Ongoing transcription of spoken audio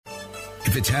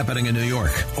If it's happening in New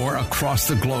York or across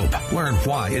the globe, learn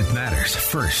why it matters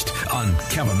first on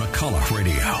Kevin McCullough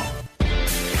Radio.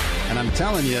 And I'm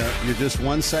telling you, you're just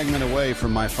one segment away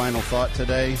from my final thought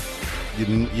today.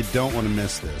 You don't want to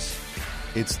miss this.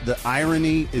 It's the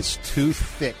irony is too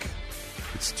thick.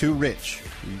 It's too rich.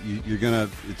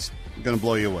 It's gonna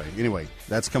blow you away. Anyway,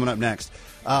 that's coming up next.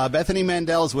 Bethany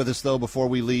Mandel is with us, though, before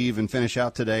we leave and finish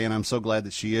out today, and I'm so glad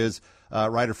that she is.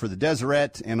 Writer for the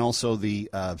Deseret and also the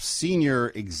senior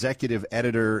executive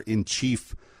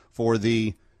editor-in-chief for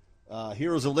the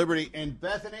Heroes of Liberty. And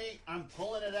Bethany, I'm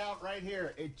pulling it out right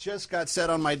here. It just got set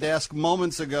on my desk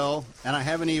moments ago, and I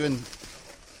haven't even...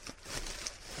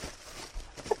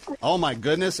 Oh, my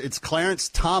goodness. It's Clarence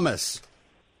Thomas.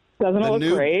 Doesn't it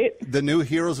look great? The new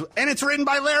Heroes... And it's written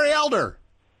by Larry Elder.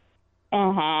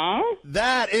 Uh-huh.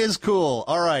 That is cool.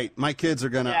 All right. My kids are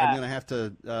going to... Yeah. I'm going to have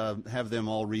to have them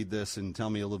all read this and tell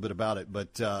me a little bit about it.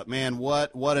 But, man,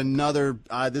 what another...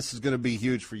 this is going to be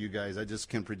huge for you guys. I just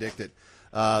can predict it.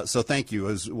 So thank you.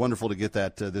 It was wonderful to get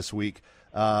that this week.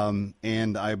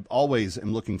 And I always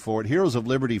am looking forward. Heroes of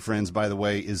Liberty, friends, by the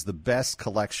way, is the best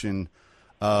collection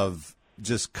of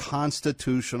just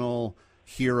constitutional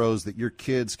heroes that your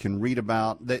kids can read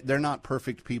about. They're not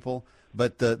perfect people,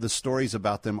 but the stories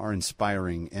about them are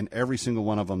inspiring. And every single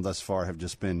one of them thus far have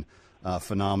just been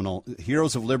phenomenal.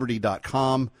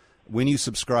 Heroesofliberty.com. When you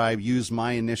subscribe, use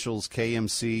my initials,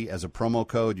 KMC, as a promo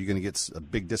code. You're going to get a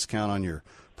big discount on your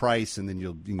price, and then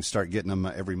you can start getting them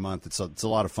every month. It's a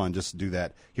lot of fun just to do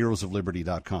that.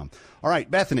 Heroesofliberty.com. All right,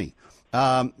 Bethany,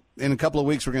 in a couple of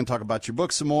weeks we're going to talk about your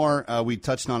book some more. We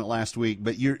touched on it last week,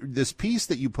 but this piece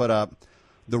that you put up,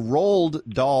 the Roald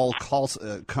Dahl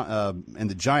and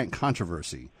the Giant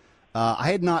Controversy,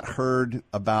 I had not heard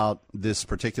about this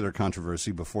particular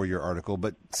controversy before your article,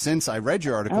 but since I read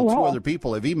your article, two other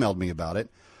people have emailed me about it.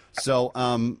 So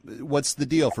what's the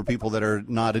deal for people that are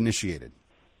not initiated?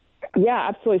 Yeah,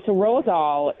 absolutely. So Roald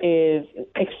Dahl is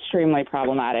extremely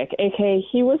problematic, a.k.a.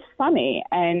 he was funny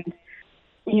and,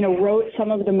 wrote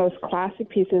some of the most classic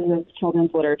pieces of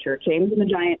children's literature, James and the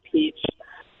Giant Peach,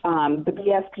 the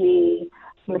BFG,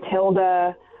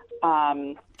 Matilda.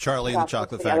 Charlie and the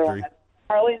Chocolate Factory.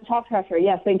 Charlie and the Chocolate Factory,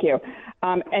 yes, thank you.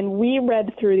 And we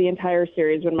read through the entire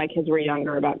series when my kids were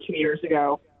younger, about 2 years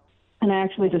ago. And I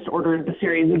actually just ordered the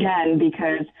series again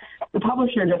because the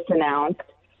publisher just announced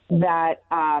that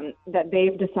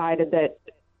they've decided that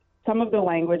some of the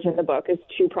language in the book is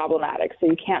too problematic. So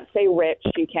you can't say rich,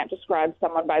 you can't describe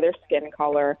someone by their skin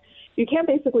color, you can't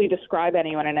basically describe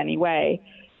anyone in any way.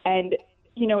 And,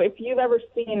 if you've ever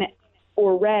seen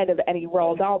or read of any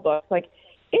Roald Dahl books,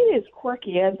 it is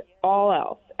quirky as all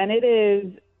else. And it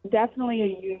is definitely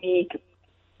a unique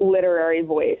literary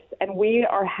voice. And we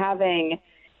are having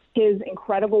his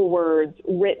incredible words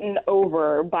written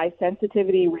over by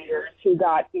sensitivity readers who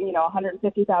got,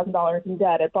 $150,000 in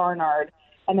debt at Barnard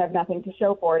and have nothing to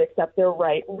show for it except they're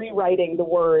rewriting the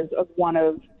words of one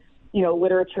of,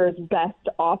 literature's best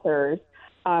authors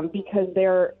because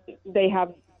they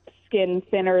have skin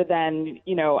thinner than,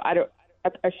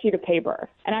 a sheet of paper.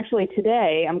 And actually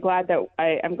today, I'm glad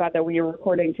that we are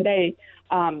recording today.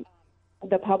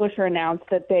 The publisher announced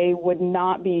that they would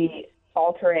not be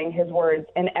altering his words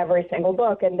in every single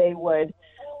book, and they would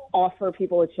offer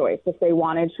people a choice if they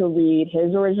wanted to read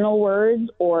his original words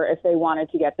or if they wanted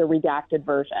to get the redacted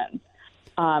version.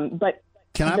 But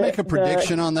can I make a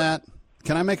prediction on that?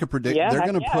 Can I make a prediction? Yeah, they're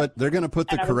going to put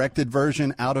the corrected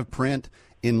version out of print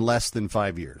in less than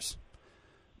 5 years.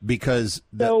 Because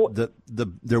there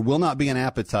will not be an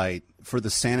appetite for the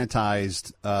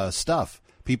sanitized stuff.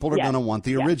 People are going to want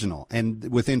the original.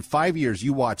 And within 5 years,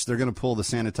 you watch, they're going to pull the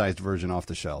sanitized version off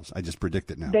the shelves. I just predict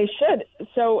it now. They should.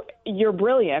 So you're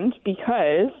brilliant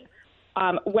because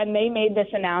when they made this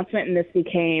announcement and this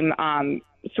became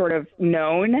sort of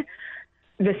known,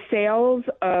 the sales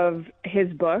of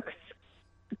his books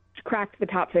cracked the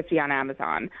top 50 on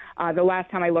Amazon. The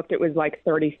last time I looked, it was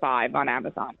 35 on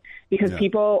Amazon because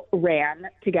people ran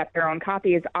to get their own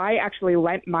copies. I actually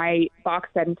lent my box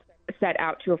set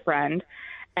out to a friend,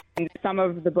 and some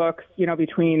of the books,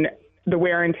 between the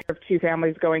wear and tear of two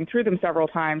families going through them several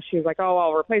times, she was like, "Oh,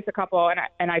 I'll replace a couple,"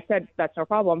 and I said, "That's no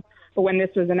problem." But when this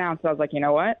was announced, I was like, you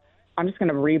know what? I'm just going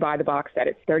to rebuy the box set.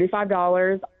 It's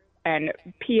 $35. And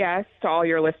P.S. to all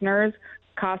your listeners,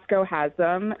 Costco has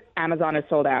them. Amazon is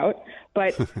sold out.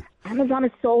 But Amazon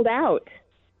is sold out.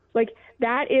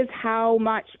 That is how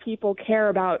much people care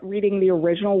about reading the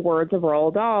original words of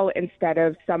Roald Dahl instead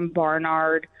of some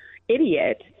Barnard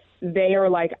idiot. They are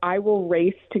like, I will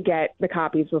race to get the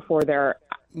copies before they're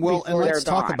Well, and let's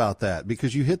talk about that,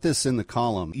 because you hit this in the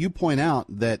column. You point out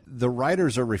that the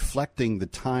writers are reflecting the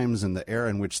times and the era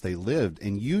in which they lived,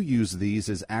 and you use these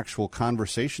as actual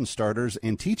conversation starters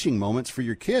and teaching moments for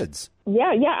your kids.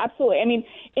 Yeah, absolutely. I mean,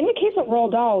 in the case of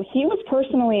Roald Dahl, he was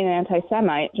personally an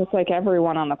anti-Semite, just like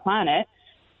everyone on the planet.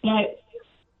 But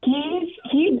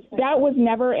that was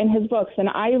never in his books, and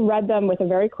I read them with a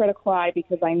very critical eye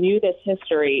because I knew this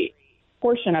history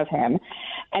portion of him,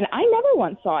 and I never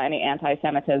once saw any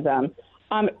anti-Semitism.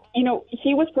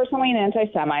 He was personally an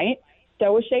anti-Semite,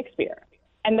 so was Shakespeare.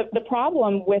 And the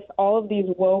problem with all of these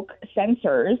woke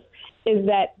censors is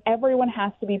that everyone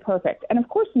has to be perfect, and of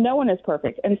course no one is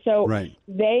perfect, and so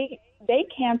they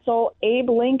cancel Abe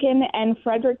Lincoln and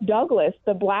Frederick Douglass,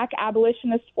 the black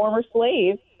abolitionist former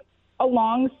slaves,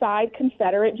 alongside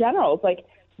Confederate generals. Like,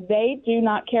 they do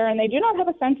not care, and they do not have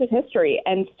a sense of history.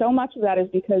 And so much of that is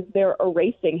because they're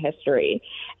erasing history.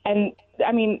 And,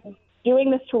 I mean,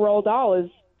 doing this to Roald Dahl is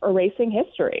erasing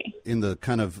history. In the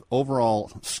kind of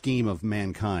overall scheme of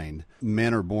mankind,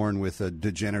 men are born with a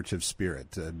degenerative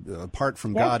spirit. Apart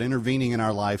from God intervening in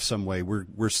our life some way,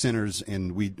 we're sinners,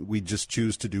 and we just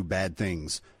choose to do bad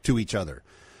things to each other.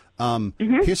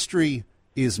 History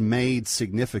is made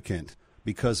significant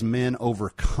because men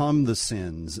overcome the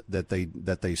sins that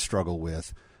they struggle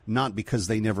with, not because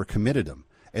they never committed them.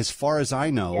 As far as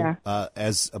I know,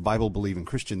 as a Bible-believing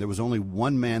Christian, there was only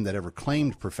one man that ever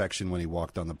claimed perfection when he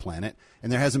walked on the planet,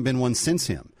 and there hasn't been one since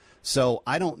him. So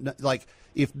I don't, like,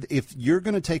 if you're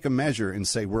going to take a measure and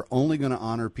say we're only going to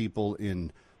honor people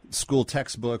in school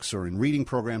textbooks or in reading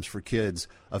programs for kids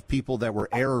of people that were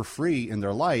error-free in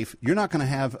their life, you're not going to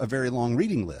have a very long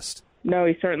reading list. No,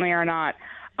 we certainly are not.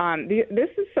 This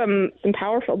is some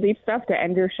powerful, deep stuff to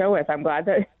end your show with. I'm glad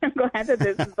that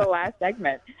this is the last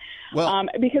segment,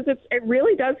 because it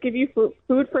really does give you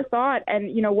food for thought. And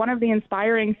one of the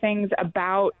inspiring things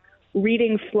about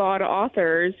reading flawed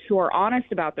authors who are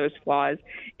honest about those flaws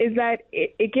is that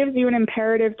it gives you an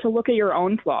imperative to look at your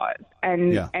own flaws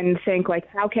and think, like,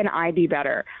 how can I be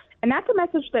better? And that's a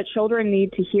message that children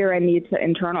need to hear and need to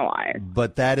internalize.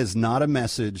 But that is not a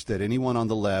message that anyone on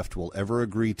the left will ever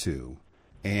agree to.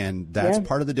 And that's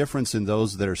part of the difference in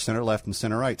those that are center-left and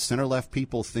center-right. Center-left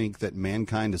people think that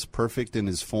mankind is perfect in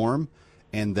his form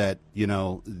and that,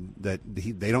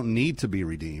 they don't need to be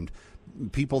redeemed.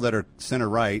 People that are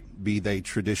center-right, be they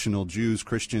traditional Jews,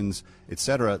 Christians,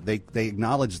 etc., they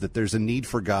acknowledge that there's a need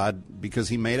for God because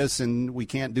he made us and we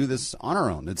can't do this on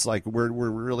our own. It's like we're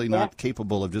really not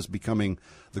capable of just becoming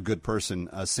the good person,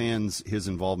 sans his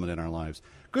involvement in our lives.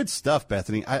 Good stuff,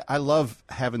 Bethany. I love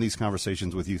having these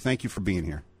conversations with you. Thank you for being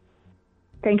here.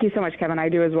 Thank you so much, Kevin. I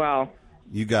do as well.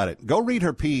 You got it. Go read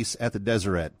her piece at the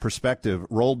Deseret, Perspective,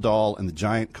 Roald Dahl and the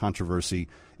Giant Controversy.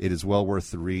 It is well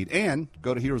worth the read. And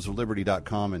go to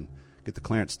heroesofliberty.com and get the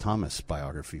Clarence Thomas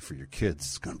biography for your kids.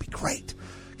 It's going to be great.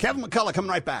 Kevin McCullough coming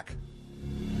right back.